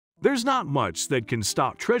There's not much that can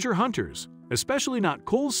stop treasure hunters, especially not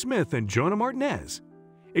Cole Smith and Jonah Martinez.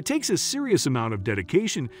 It takes a serious amount of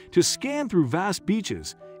dedication to scan through vast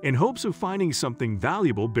beaches in hopes of finding something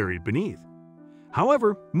valuable buried beneath.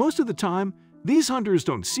 However, most of the time, these hunters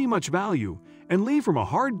don't see much value and leave from a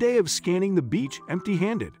hard day of scanning the beach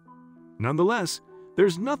empty-handed. Nonetheless,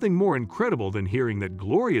 there's nothing more incredible than hearing that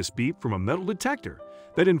glorious beep from a metal detector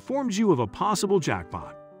that informs you of a possible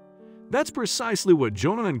jackpot. That's precisely what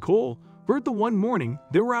Jonah and Cole heard the one morning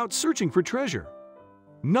they were out searching for treasure.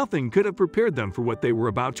 Nothing could have prepared them for what they were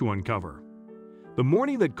about to uncover. The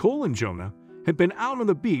morning that Cole and Jonah had been out on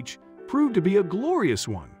the beach proved to be a glorious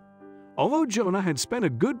one. Although Jonah had spent a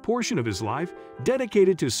good portion of his life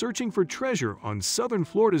dedicated to searching for treasure on southern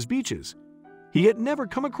Florida's beaches, he had never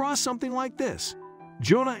come across something like this.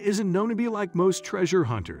 Jonah isn't known to be like most treasure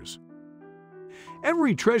hunters.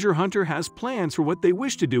 Every treasure hunter has plans for what they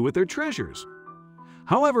wish to do with their treasures.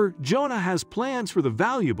 However, Jonah has plans for the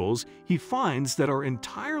valuables he finds that are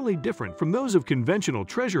entirely different from those of conventional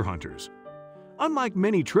treasure hunters. Unlike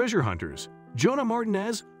many treasure hunters, Jonah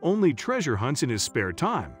Martinez only treasure hunts in his spare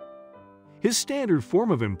time. His standard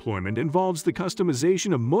form of employment involves the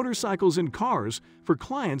customization of motorcycles and cars for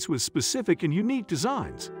clients with specific and unique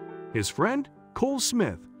designs. His friend, Cole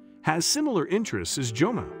Smith, has similar interests as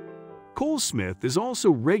Jonah. Cole Smith is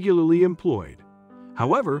also regularly employed.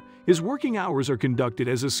 However, his working hours are conducted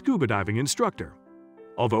as a scuba diving instructor.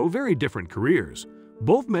 Although very different careers,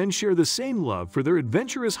 both men share the same love for their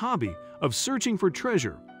adventurous hobby of searching for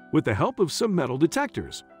treasure with the help of some metal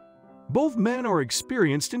detectors. Both men are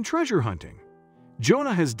experienced in treasure hunting.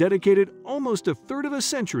 Jonah has dedicated almost a third of a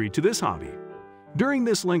century to this hobby. During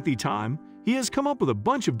this lengthy time, he has come up with a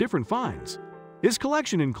bunch of different finds. His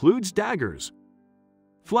collection includes daggers,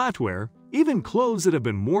 flatware, even clothes that have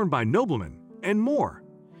been worn by noblemen, and more.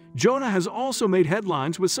 Jonah has also made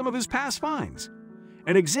headlines with some of his past finds.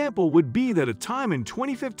 An example would be that a time in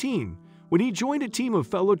 2015 when he joined a team of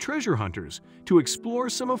fellow treasure hunters to explore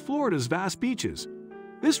some of Florida's vast beaches.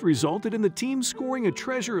 This resulted in the team scoring a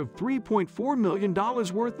treasure of $3.4 million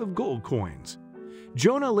worth of gold coins.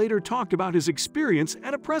 Jonah later talked about his experience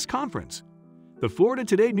at a press conference. The Florida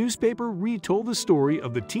Today newspaper retold the story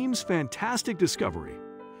of the team's fantastic discovery.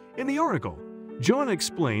 In the article, Jonah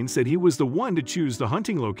explains that he was the one to choose the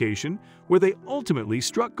hunting location where they ultimately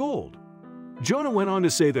struck gold. Jonah went on to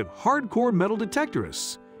say that hardcore metal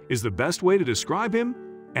detectorists is the best way to describe him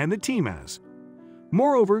and the team as.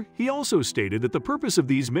 Moreover, he also stated that the purpose of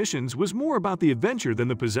these missions was more about the adventure than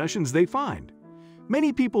the possessions they find.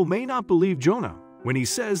 Many people may not believe Jonah when he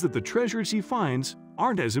says that the treasures he finds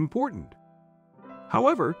aren't as important.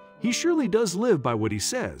 However, he surely does live by what he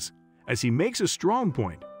says, as he makes a strong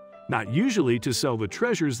point, not usually to sell the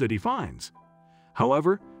treasures that he finds.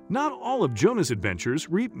 However, not all of Jonah's adventures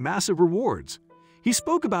reap massive rewards. He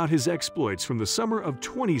spoke about his exploits from the summer of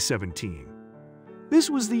 2017. This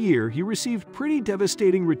was the year he received pretty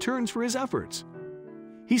devastating returns for his efforts.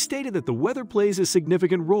 He stated that the weather plays a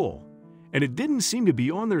significant role, and it didn't seem to be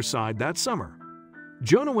on their side that summer.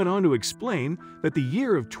 Jonah went on to explain that the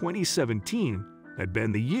year of 2017 had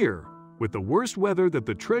been the year with the worst weather that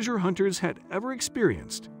the treasure hunters had ever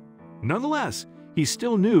experienced. Nonetheless, he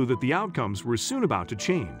still knew that the outcomes were soon about to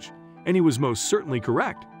change, and he was most certainly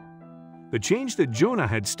correct. The change that Jonah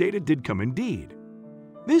had stated did come indeed.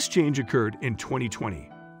 This change occurred in 2020,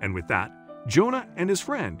 and with that, Jonah and his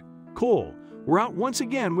friend, Cole, were out once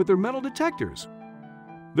again with their metal detectors.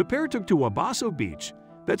 The pair took to Wabasso Beach,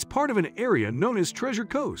 that's part of an area known as Treasure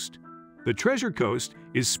Coast. The Treasure Coast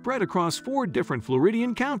is spread across 4 different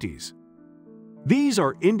Floridian counties. These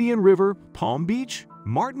are Indian River, Palm Beach,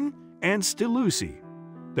 Martin, and Stilusi.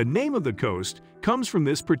 The name of the coast comes from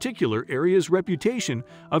this particular area's reputation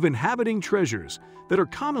of inhabiting treasures that are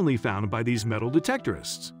commonly found by these metal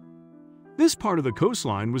detectorists. This part of the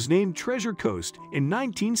coastline was named Treasure Coast in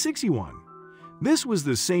 1961. This was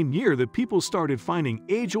the same year that people started finding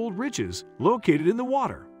age-old riches located in the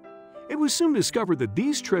water. It was soon discovered that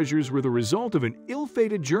these treasures were the result of an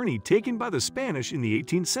ill-fated journey taken by the Spanish in the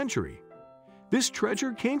 18th century. This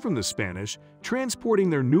treasure came from the Spanish transporting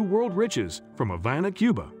their New World riches from Havana,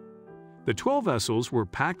 Cuba. The 12 vessels were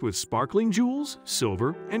packed with sparkling jewels,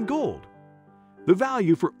 silver, and gold. The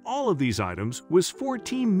value for all of these items was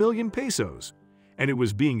 14 million pesos, and it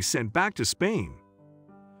was being sent back to Spain.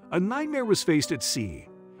 A nightmare was faced at sea,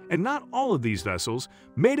 and not all of these vessels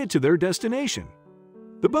made it to their destination.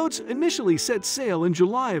 The boats initially set sail in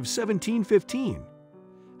July of 1715.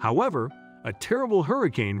 However, a terrible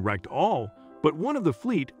hurricane wrecked all but one of the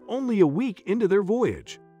fleet only a week into their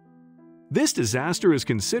voyage. This disaster is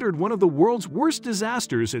considered one of the world's worst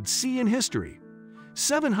disasters at sea in history.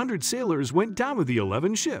 700 sailors went down with the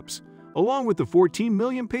 11 ships, along with the 14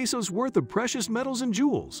 million pesos worth of precious metals and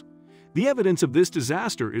jewels. The evidence of this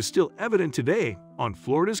disaster is still evident today on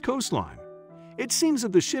Florida's coastline. It seems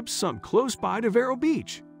that the ships sunk close by to Vero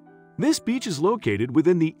Beach. This beach is located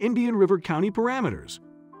within the Indian River County parameters.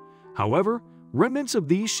 However, remnants of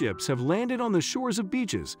these ships have landed on the shores of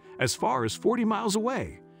beaches as far as 40 miles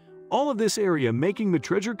away, all of this area making the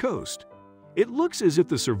Treasure Coast. It looks as if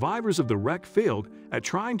the survivors of the wreck failed at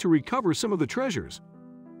trying to recover some of the treasures.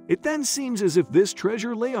 It then seems as if this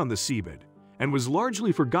treasure lay on the seabed and was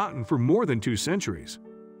largely forgotten for more than 2 centuries.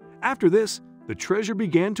 After this, the treasure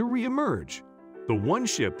began to re-emerge. The one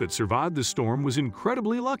ship that survived the storm was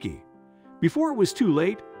incredibly lucky. Before it was too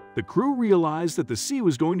late, the crew realized that the sea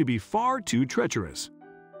was going to be far too treacherous.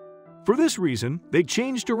 For this reason, they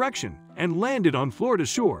changed direction and landed on Florida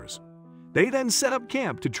shores. They then set up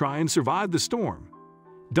camp to try and survive the storm.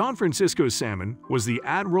 Don Francisco Salmon was the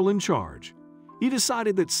admiral in charge. He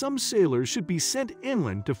decided that some sailors should be sent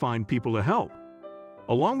inland to find people to help.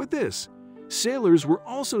 Along with this, sailors were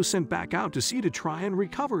also sent back out to sea to try and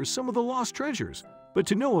recover some of the lost treasures, but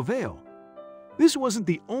to no avail. This wasn't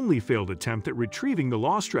the only failed attempt at retrieving the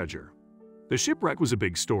lost treasure. The shipwreck was a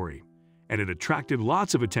big story, and it attracted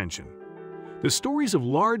lots of attention. The stories of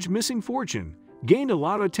large missing fortune gained a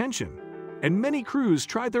lot of attention, and many crews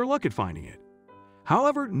tried their luck at finding it.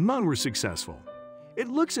 However, none were successful. It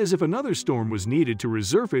looks as if another storm was needed to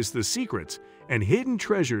resurface the secrets and hidden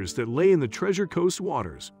treasures that lay in the Treasure Coast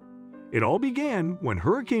waters. It all began when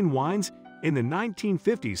hurricane winds in the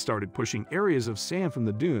 1950s started pushing areas of sand from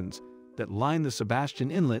the dunes that line the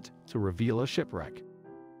Sebastian Inlet to reveal a shipwreck.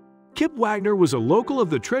 Kip Wagner was a local of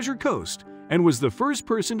the Treasure Coast and was the first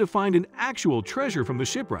person to find an actual treasure from the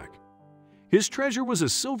shipwreck. His treasure was a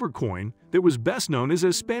silver coin that was best known as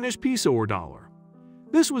a Spanish peso or dollar.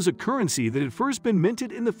 This was a currency that had first been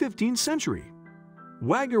minted in the 15th century.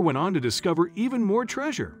 Wagner went on to discover even more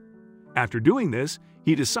treasure. After doing this,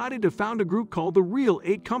 he decided to found a group called the Real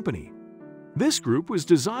 8 Company. This group was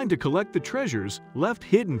designed to collect the treasures left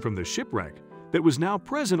hidden from the shipwreck that was now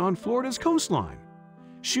present on Florida's coastline.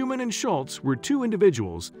 Schumann and Schultz were 2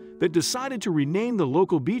 individuals that decided to rename the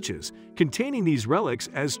local beaches containing these relics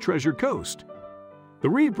as Treasure Coast. The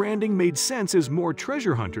rebranding made sense as more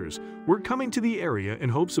treasure hunters were coming to the area in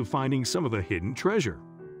hopes of finding some of the hidden treasure.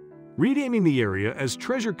 Renaming the area as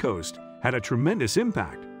Treasure Coast had a tremendous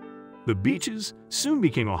impact. The beaches soon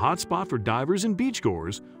became a hotspot for divers and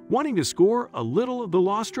beachgoers wanting to score a little of the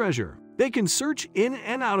lost treasure. They can search in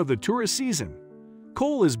and out of the tourist season.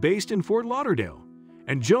 Cole is based in Fort Lauderdale,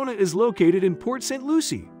 and Jonah is located in Port St.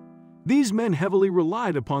 Lucie. These men heavily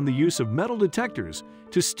relied upon the use of metal detectors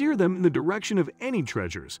to steer them in the direction of any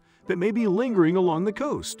treasures that may be lingering along the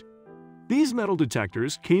coast. These metal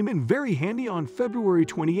detectors came in very handy on February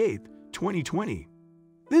 28, 2020.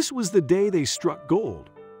 This was the day they struck gold.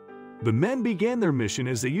 The men began their mission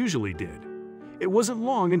as they usually did. It wasn't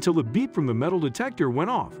long until the beep from the metal detector went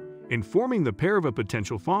off, informing the pair of a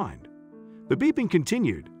potential find. The beeping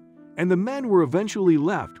continued, and the men were eventually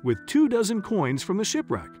left with 24 coins from the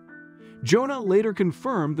shipwreck. Jonah later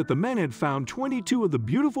confirmed that the men had found 22 of the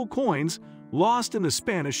beautiful coins lost in the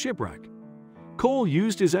Spanish shipwreck. Cole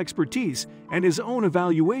used his expertise and his own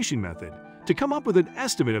evaluation method to come up with an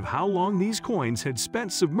estimate of how long these coins had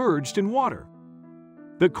spent submerged in water.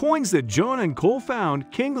 The coins that Jonah and Cole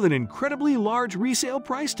found came with an incredibly large resale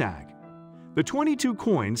price tag. The 22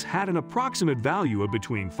 coins had an approximate value of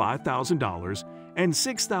between $5,000 and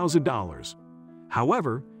 $6,000.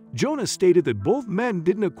 However, Jonah stated that both men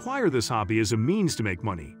didn't acquire this hobby as a means to make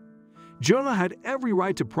money. Jonah had every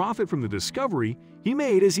right to profit from the discovery he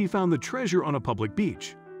made as he found the treasure on a public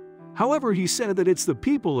beach. However, he said that it's the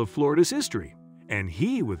people of Florida's history, and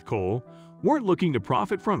he, with Cole, weren't looking to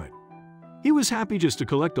profit from it. He was happy just to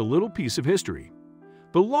collect a little piece of history.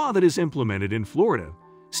 The law that is implemented in Florida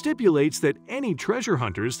stipulates that any treasure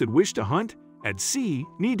hunters that wish to hunt at sea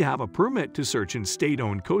need to have a permit to search in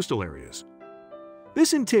state-owned coastal areas.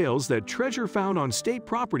 This entails that treasure found on state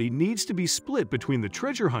property needs to be split between the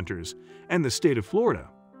treasure hunters and the state of Florida.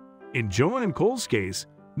 In Jonah and Cole's case,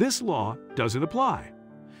 this law doesn't apply.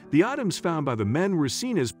 The items found by the men were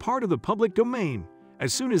seen as part of the public domain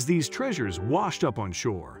as soon as these treasures washed up on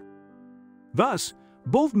shore. Thus,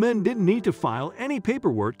 both men didn't need to file any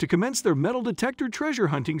paperwork to commence their metal detector treasure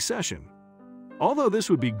hunting session. Although this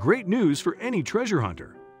would be great news for any treasure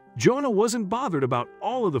hunter, Jonah wasn't bothered about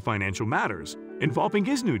all of the financial matters involving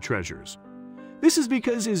his new treasures. This is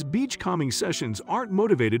because his beachcombing sessions aren't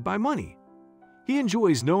motivated by money. He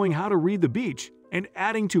enjoys knowing how to read the beach and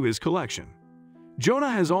adding to his collection.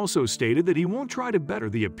 Jonah has also stated that he won't try to better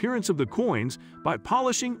the appearance of the coins by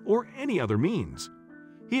polishing or any other means.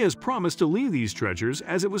 He has promised to leave these treasures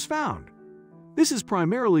as it was found. This is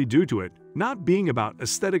primarily due to it not being about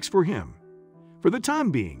aesthetics for him. For the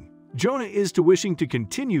time being, Jonah is to wishing to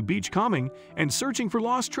continue beachcombing and searching for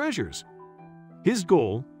lost treasures. His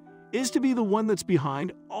goal is to be the one that's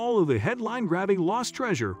behind all of the headline-grabbing lost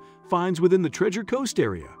treasure finds within the Treasure Coast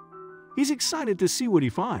area. He's excited to see what he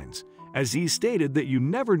finds, as he stated that you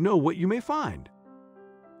never know what you may find.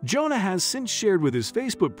 Jonah has since shared with his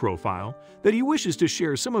Facebook profile that he wishes to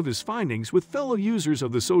share some of his findings with fellow users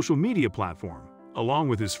of the social media platform, along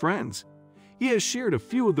with his friends. He has shared a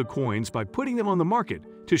few of the coins by putting them on the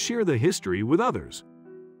market to share the history with others.